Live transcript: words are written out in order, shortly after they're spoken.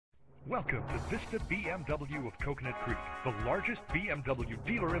Welcome to Vista BMW of Coconut Creek, the largest BMW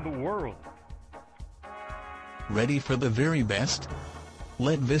dealer in the world. Ready for the very best?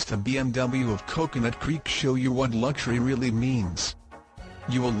 Let Vista BMW of Coconut Creek show you what luxury really means.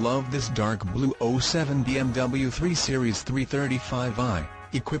 You will love this dark blue 07 BMW 3 Series 335i,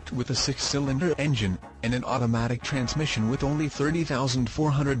 equipped with a 6-cylinder engine and an automatic transmission with only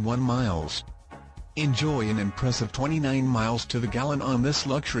 30,401 miles. Enjoy an impressive 29 miles to the gallon on this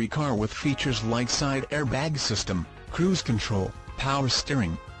luxury car with features like side airbag system, cruise control, power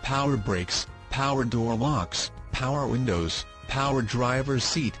steering, power brakes, power door locks, power windows, power driver's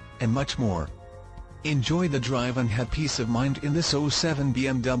seat, and much more. Enjoy the drive and have peace of mind in this 07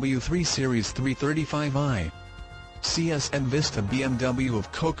 BMW 3 Series 335i. See us at Vista BMW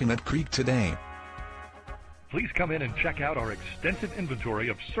of Coconut Creek today. Please come in and check out our extensive inventory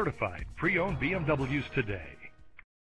of certified pre-owned BMWs today.